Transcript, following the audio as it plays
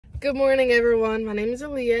Good morning, everyone. My name is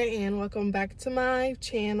Aaliyah and welcome back to my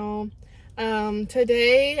channel.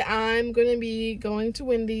 Today I'm going to be going to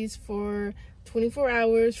Wendy's for 24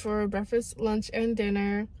 hours for breakfast, lunch, and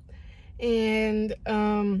dinner. And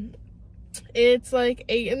it's like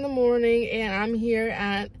 8 in the morning and I'm here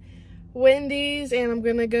at Wendy's and I'm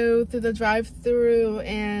going to go through the drive-thru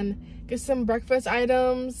and get some breakfast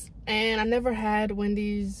items. And I never had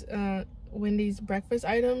Wendy's breakfast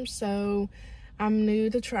items, so I'm new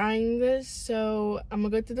to trying this, so I'm gonna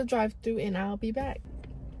go through the drive-thru and I'll be back.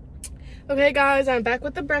 Okay guys, I'm back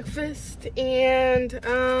with the breakfast and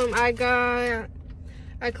I got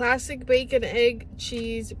a classic bacon, egg,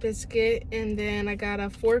 cheese biscuit, and then I got a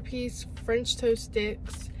 4-piece French toast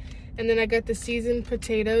sticks, and then I got the seasoned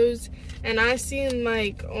potatoes. And I seen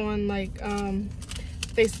like on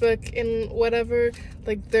Facebook and whatever,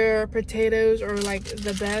 like their potatoes are like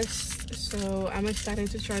the best, so I'm excited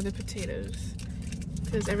to try the potatoes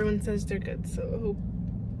because everyone says they're good, so I hope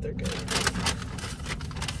they're good.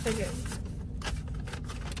 Okay,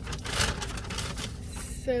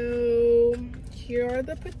 so here are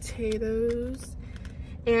the potatoes,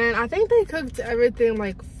 and I think they cooked everything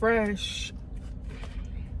like fresh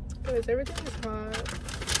because everything is hot.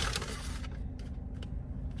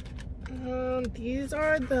 These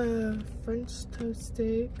are the French toast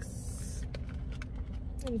sticks,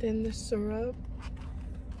 and then the syrup.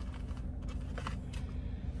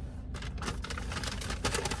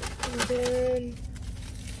 And then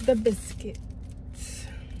the biscuit.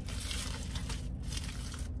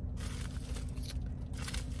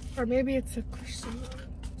 Or maybe it's a croissant.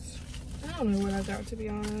 I don't know what I got, to be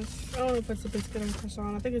honest. I don't know if it's a biscuit or a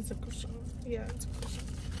croissant. I think it's a croissant. Yeah, it's a croissant.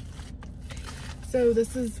 So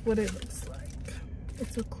this is what it looks like.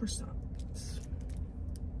 It's a croissant.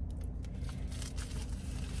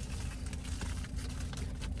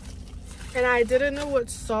 And I didn't know what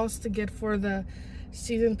sauce to get for the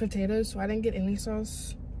seasoned potatoes, so I didn't get any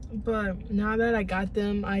sauce. But now that I got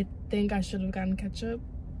them, I think I should have gotten ketchup.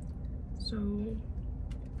 So,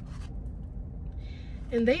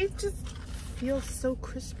 and they just feel so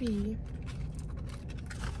crispy.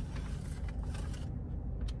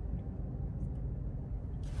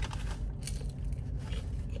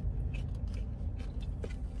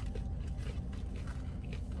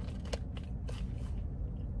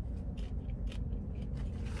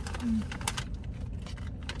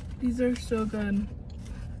 These are so good.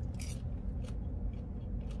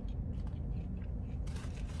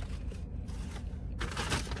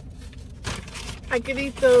 I could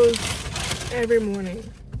eat those every morning.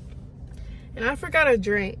 And I forgot a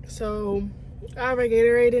drink, so I have a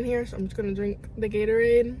Gatorade in here, so I'm just gonna drink the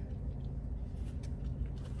Gatorade.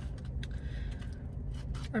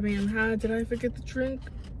 I mean, how did I forget the drink?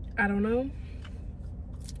 I don't know.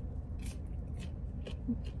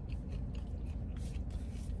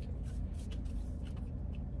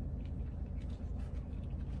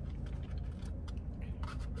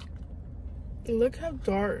 Look how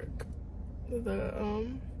dark the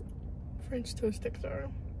French toast sticks are.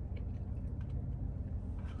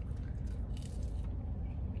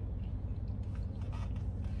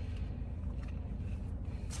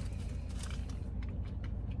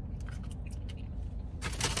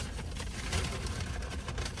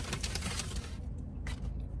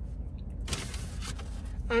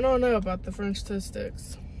 I don't know about the French toast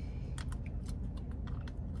sticks.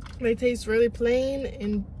 They taste really plain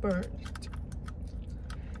and burnt.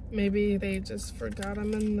 Maybe they just forgot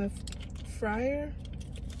them in the fryer,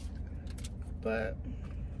 but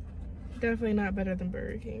definitely not better than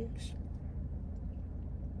Burger King's.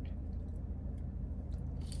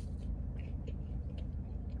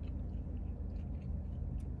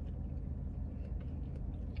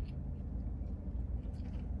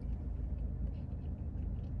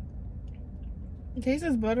 It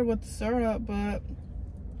tastes better with the syrup, but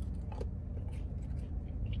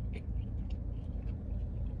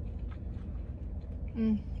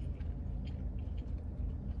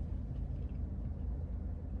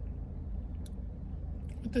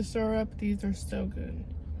with the syrup, these are so good.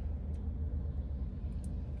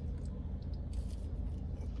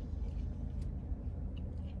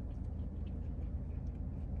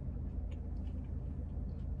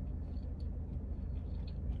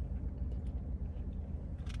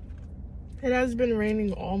 It has been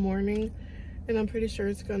raining all morning, and I'm pretty sure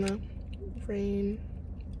it's gonna rain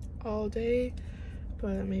all day,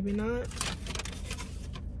 but maybe not.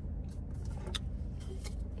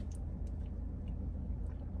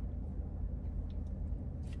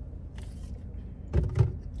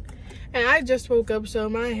 And I just woke up, so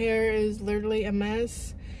my hair is literally a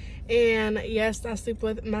mess. And yes, I sleep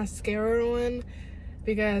with mascara on.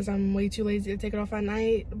 because I'm way too lazy to take it off at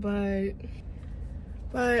night. But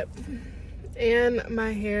and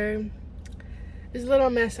my hair is a little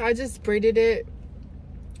mess. I just braided it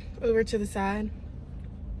over to the side,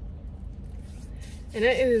 and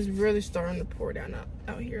it is really starting to pour down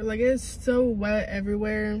out here. Like, it's so wet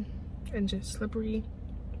everywhere and just slippery.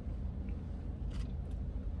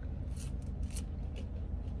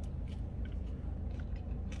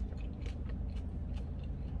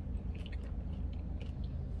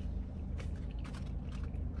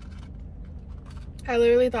 I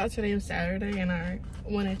literally thought today was Saturday and I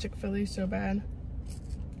wanted Chick-fil-A so bad.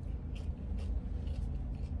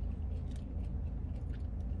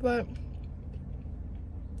 But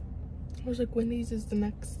I was like, Wendy's is the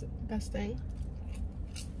next best thing.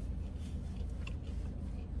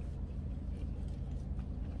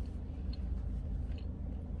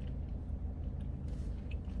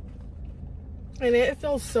 And it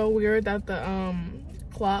feels so weird that the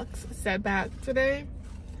clocks set back today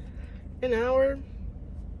an hour.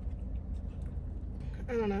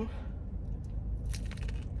 I don't know.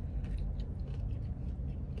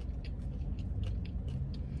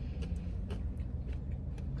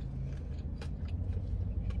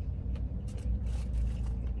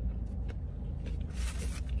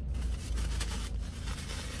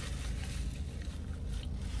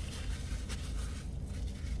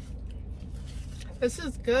 This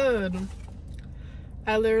is good.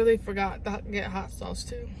 I literally forgot to get hot sauce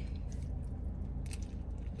too.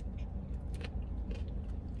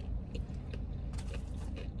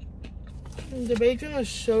 The bacon is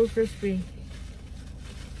so crispy.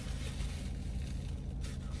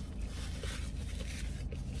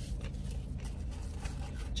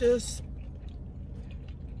 Just,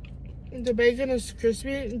 the bacon is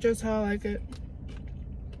crispy, just how I like it.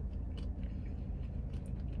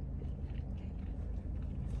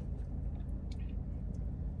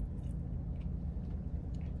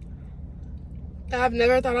 I've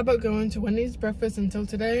never thought about going to Wendy's breakfast until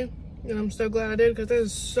today, and I'm so glad I did because it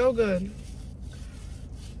is so good.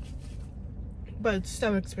 But it's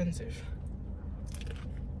so expensive.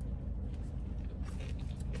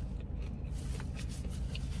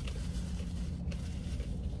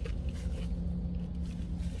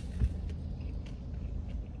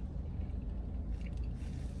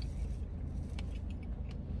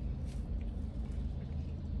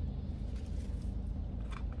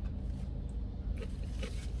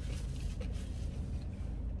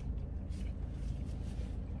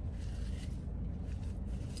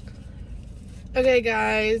 Okay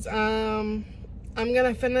guys, I'm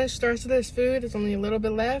gonna finish the rest of this food. There's only a little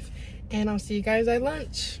bit left, and I'll see you guys at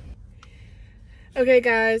lunch. Okay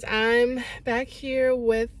guys, I'm back here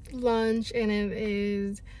with lunch, and it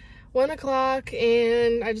is 1 o'clock,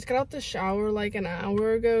 and I just got out the shower like an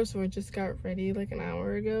hour ago, so I just got ready like an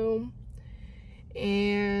hour ago.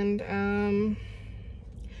 And I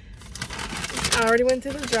already went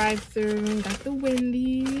to the drive-thru and got the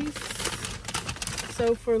Wendy's.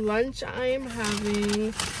 So for lunch, I am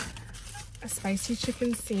having a spicy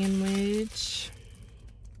chicken sandwich.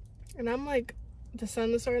 And I'm like, the sun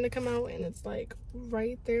is starting to come out and it's like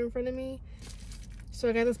right there in front of me. So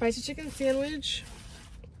I got the spicy chicken sandwich.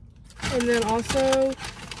 And then also,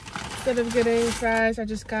 instead of getting fries, I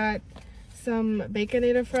just got some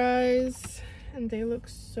Baconator fries. And they look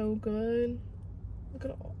so good.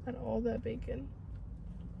 Look at all that bacon.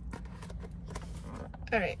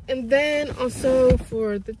 Alright, and then also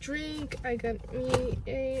for the drink, I got me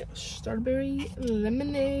a strawberry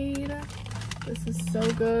lemonade. This is so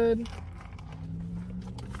good.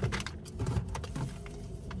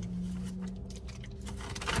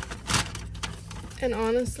 And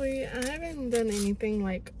honestly, I haven't done anything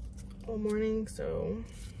like all morning, so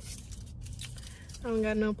I don't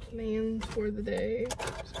got no plans for the day.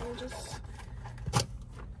 So I'm just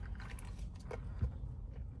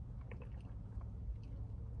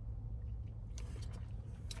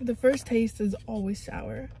the first taste is always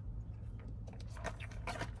sour.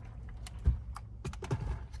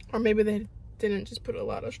 Or maybe they didn't just put a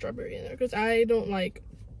lot of strawberry in there, because I don't like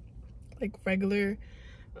regular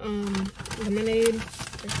lemonade.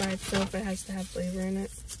 Like by itself, it has to have flavor in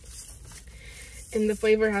it. And the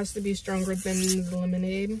flavor has to be stronger than the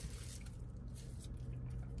lemonade.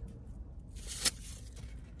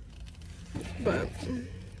 But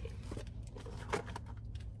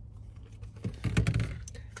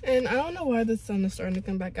and I don't know why the sun is starting to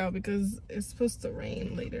come back out, because it's supposed to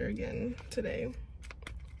rain later again today.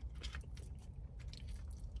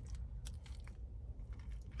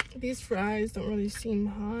 These fries don't really seem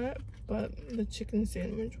hot, but the chicken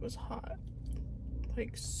sandwich was hot.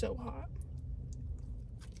 Like, so hot.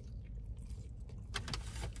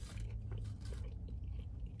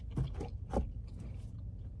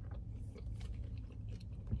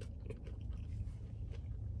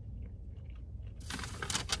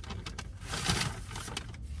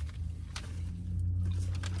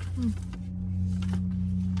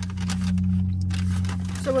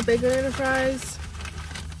 So with bacon fries,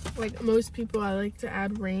 like most people, I like to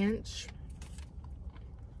add ranch.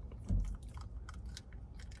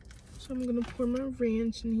 So I'm gonna pour my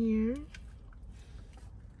ranch in here.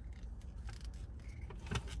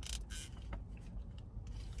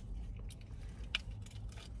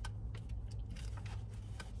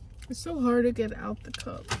 It's so hard to get out the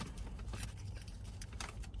cup.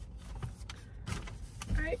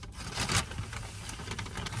 All right.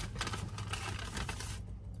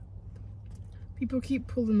 People keep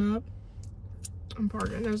pulling up. I'm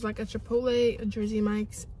parking. There's like a Chipotle, a Jersey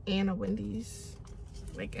Mike's, and a Wendy's,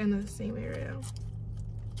 like in the same area.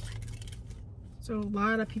 So a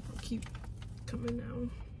lot of people keep coming now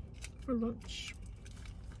for lunch.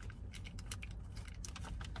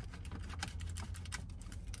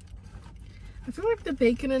 I feel like the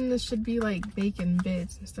bacon in this should be like bacon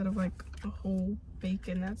bits instead of like a whole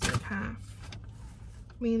bacon that's like half.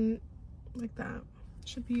 I mean, like that. It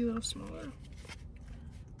should be a little smaller.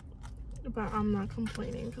 But I'm not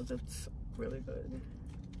complaining because it's really good.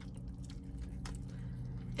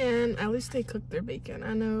 And at least they cook their bacon.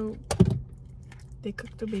 I know they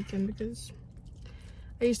cook the bacon because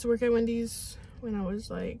I used to work at Wendy's when I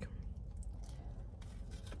was like,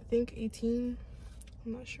 I think 18.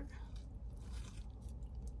 I'm not sure.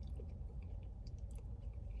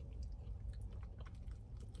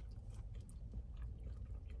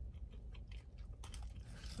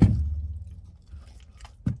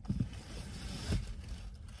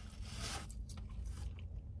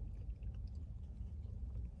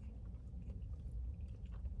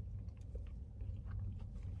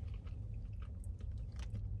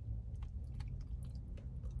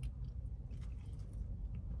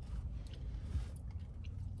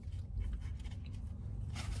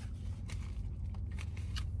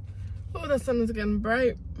 Oh, the sun is getting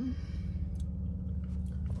bright.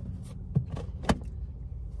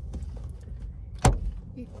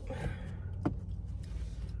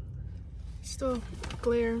 Still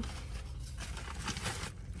glare.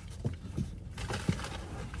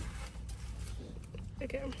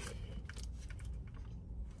 Okay.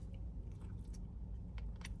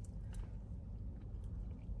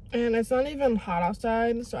 And it's not even hot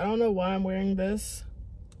outside, so I don't know why I'm wearing this.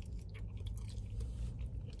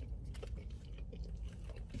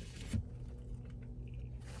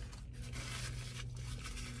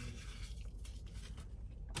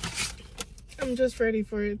 I'm just ready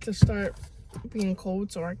for it to start being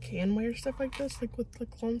cold so I can wear stuff like this, like with like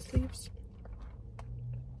long sleeves.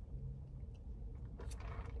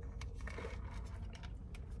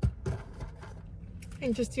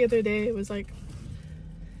 And just the other day it was like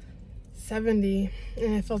 70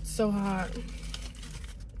 and it felt so hot.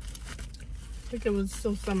 Like it was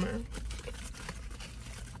still summer.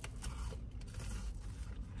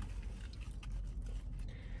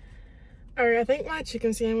 Alright, I think my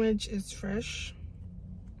chicken sandwich is fresh.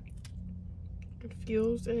 It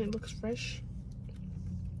feels and it looks fresh.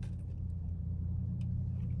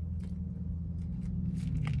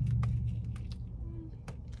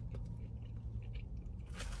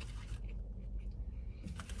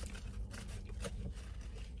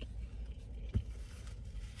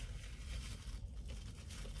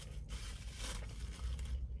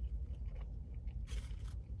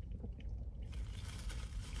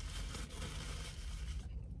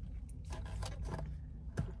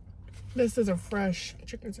 This is a fresh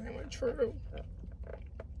chicken sandwich, true.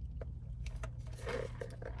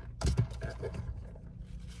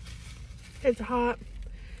 It's hot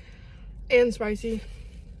and spicy, so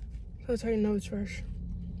that's how you know it's fresh.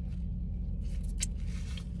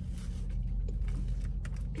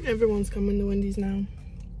 Everyone's coming to Wendy's now.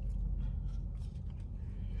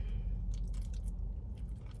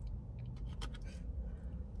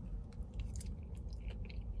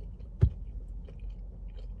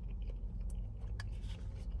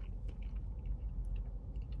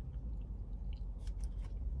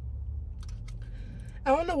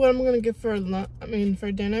 I don't know what I'm gonna get for lunch. I mean,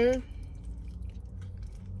 for dinner,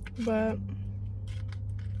 but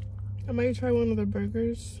I might try one of the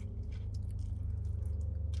burgers.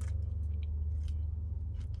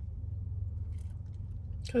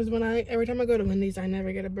 Cause every time I go to Wendy's, I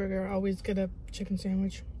never get a burger. I always get a chicken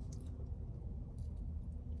sandwich.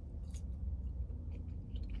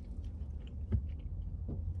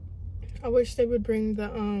 I wish they would bring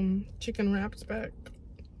the chicken wraps back,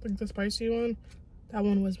 like the spicy one. That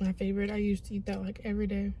one was my favorite. I used to eat that like every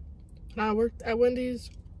day. When I worked at Wendy's.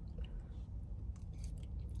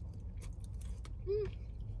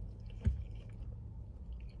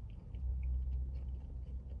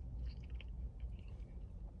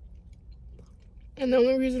 And the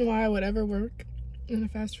only reason why I would ever work in a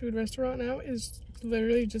fast food restaurant now is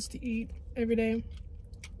literally just to eat every day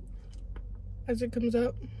as it comes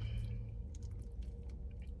up.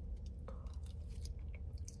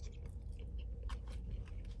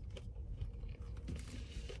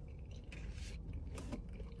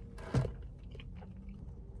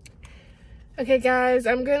 Okay guys,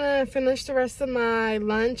 I'm gonna finish the rest of my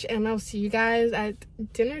lunch and I'll see you guys at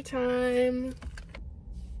dinner time.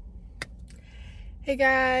 Hey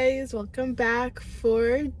guys, welcome back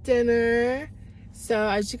for dinner. So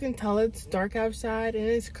as you can tell, it's dark outside and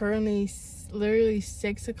it's currently literally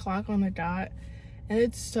 6 o'clock on the dot. And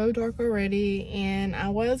it's so dark already, and I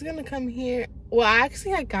was gonna come here. Well,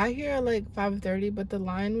 actually I got here at like 5:30, but the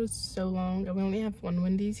line was so long and we only have one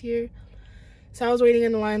Wendy's here. So I was waiting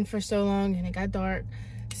in the line for so long and it got dark.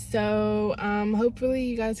 So hopefully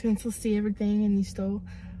you guys can still see everything and you still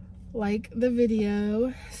like the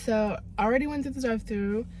video. So I already went to the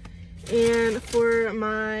drive-thru, and for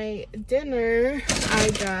my dinner I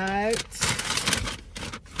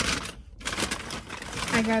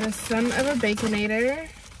got a son of a Baconator,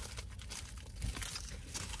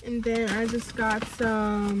 and then I just got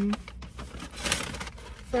some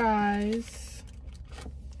fries.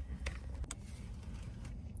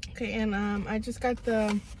 Okay, and I just got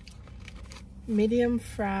the medium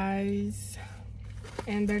fries,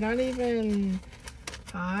 and they're not even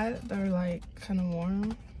hot, they're like kind of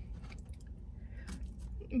warm.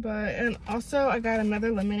 But, and also I got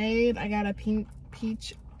another lemonade. I got a pink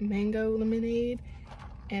peach mango lemonade,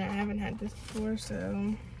 and I haven't had this before, so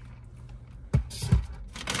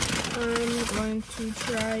I'm going to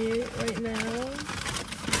try it right now.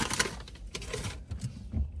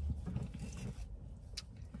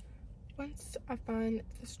 Once I find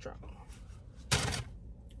the straw.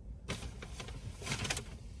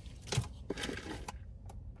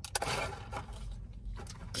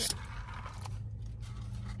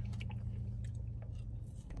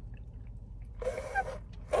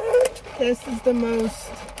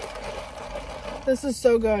 This is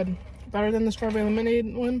so good. Better than the strawberry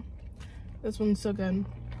lemonade one. This one's so good.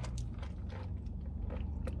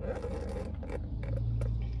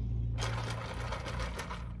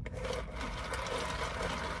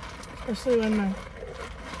 Especially when the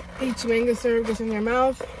peach mango syrup gets in your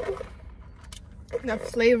mouth. That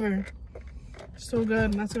flavor, so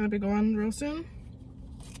good. That's gonna be going real soon.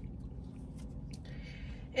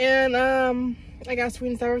 And I got sweet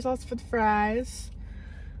and sour sauce for the fries.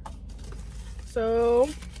 So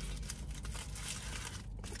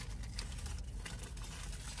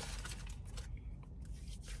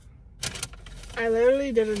I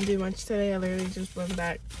literally didn't do much today. I literally just went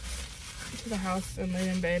back to the house and laid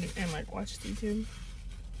in bed and like watched YouTube.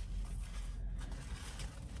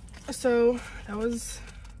 So that was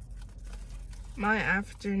my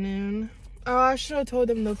afternoon. Oh, I should have told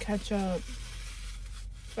them no ketchup.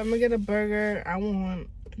 If I'm gonna get a burger, I want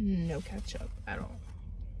no ketchup at all.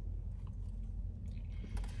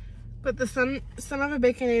 But the son of a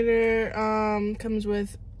Baconator comes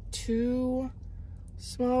with 2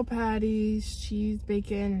 small patties, cheese,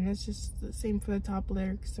 bacon, and it's just the same for the top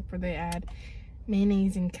layer, except for they add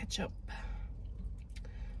mayonnaise and ketchup.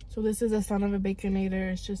 So this is a son of a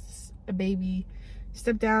Baconator. It's just a baby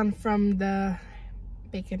step down from the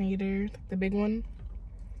Baconator, the big one.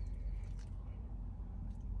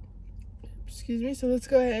 Excuse me. So let's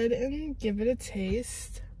go ahead and give it a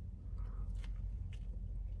taste.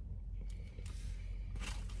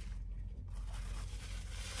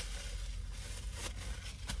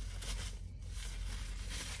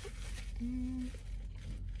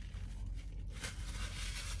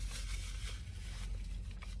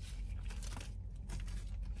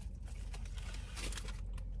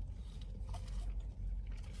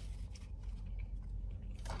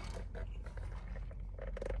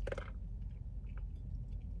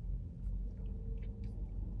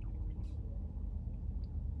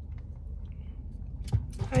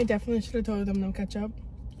 I definitely should have told them no ketchup,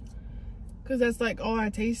 because that's like all I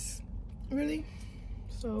taste, really.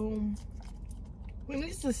 So at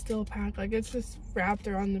least it's still packed, like it's just wrapped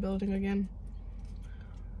around the building again.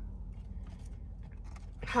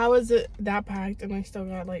 How is it that packed and I still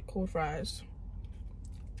got like cold fries?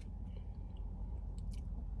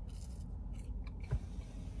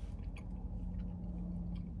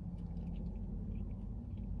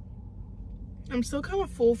 I'm still kind of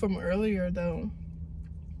full from earlier though.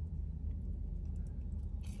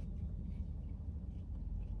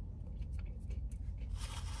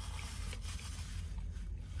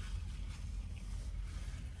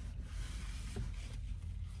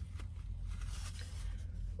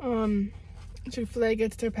 Chick-fil-A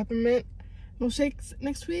gets their peppermint milkshakes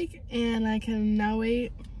next week, and I can now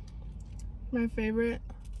wait. My favorite.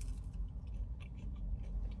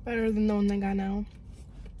 Better than the one they got now.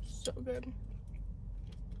 So good.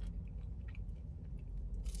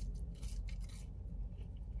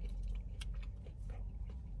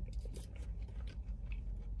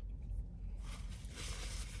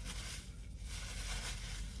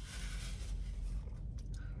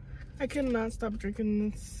 I cannot stop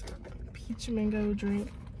drinking this peach mango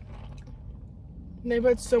drink. They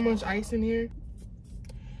put so much ice in here.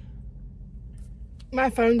 My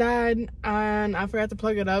phone died and I forgot to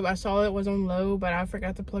plug it up. I saw it was on low, but I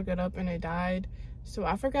forgot to plug it up and it died. So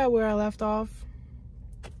I forgot where I left off.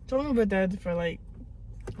 It's only been dead for like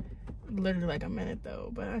literally like a minute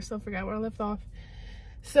though, but I still forgot where I left off.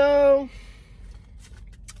 So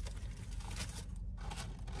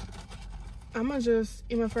I'm gonna just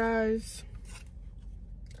eat my fries.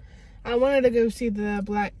 I wanted to go see the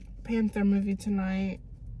Black Panther movie tonight,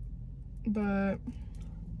 but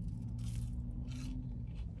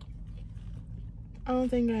I don't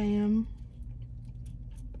think I am.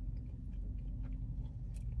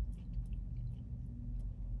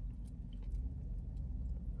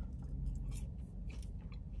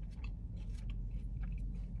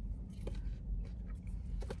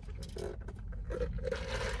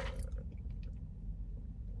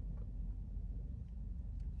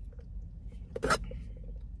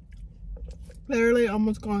 Literally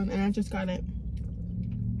almost gone, and I just got it.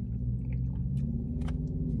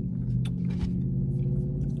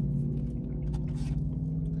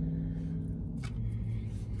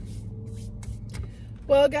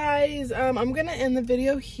 Well guys, I'm gonna end the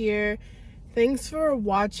video here. Thanks for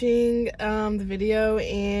watching the video,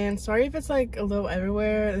 and sorry if it's like a little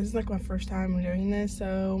everywhere. This is like my first time doing this,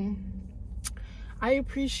 so I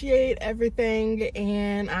appreciate everything,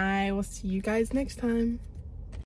 and I will see you guys next time.